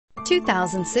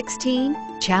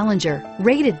2016 Challenger.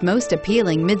 Rated most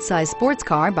appealing midsize sports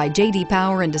car by J.D.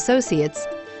 Power and Associates,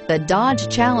 the Dodge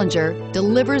Challenger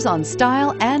delivers on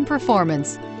style and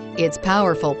performance. It's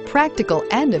powerful, practical,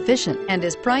 and efficient, and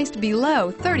is priced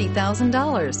below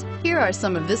 $30,000. Here are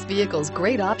some of this vehicle's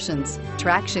great options: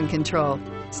 traction control,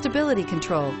 stability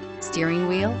control, steering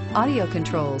wheel audio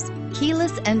controls,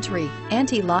 keyless entry,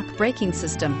 anti-lock braking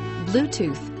system,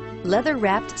 Bluetooth,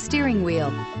 leather-wrapped steering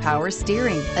wheel, power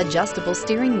steering, adjustable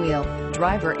steering wheel,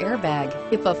 driver airbag.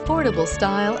 If affordable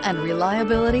style and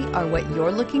reliability are what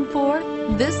you're looking for,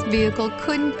 this vehicle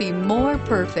couldn't be more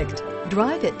perfect.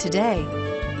 Drive it today.